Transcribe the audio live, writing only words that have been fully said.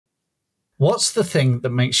What's the thing that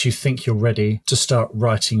makes you think you're ready to start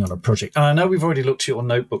writing on a project? And I know we've already looked at your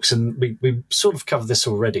notebooks and we sort of covered this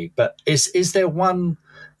already, but is there one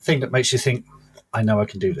thing that makes you think, I know I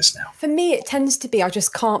can do this now? For me, it tends to be I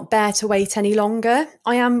just can't bear to wait any longer.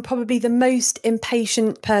 I am probably the most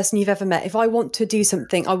impatient person you've ever met. If I want to do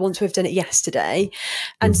something, I want to have done it yesterday.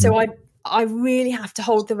 And so I really have to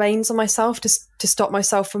hold the reins on myself to stop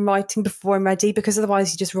myself from writing before I'm ready, because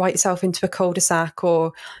otherwise you just write yourself into a cul-de-sac,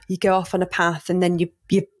 or you go off on a path and then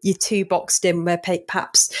you're too boxed in, where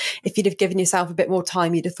perhaps if you'd have given yourself a bit more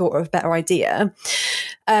time, you'd have thought of a better idea.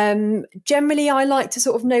 Generally, I like to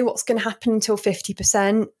sort of know what's going to happen until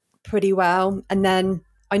 50% pretty well. And then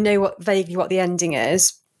I know vaguely what the ending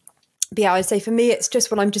is. But yeah, I'd say for me, it's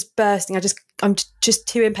just when I'm just bursting, I'm just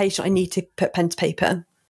too impatient. I need to put pen to paper.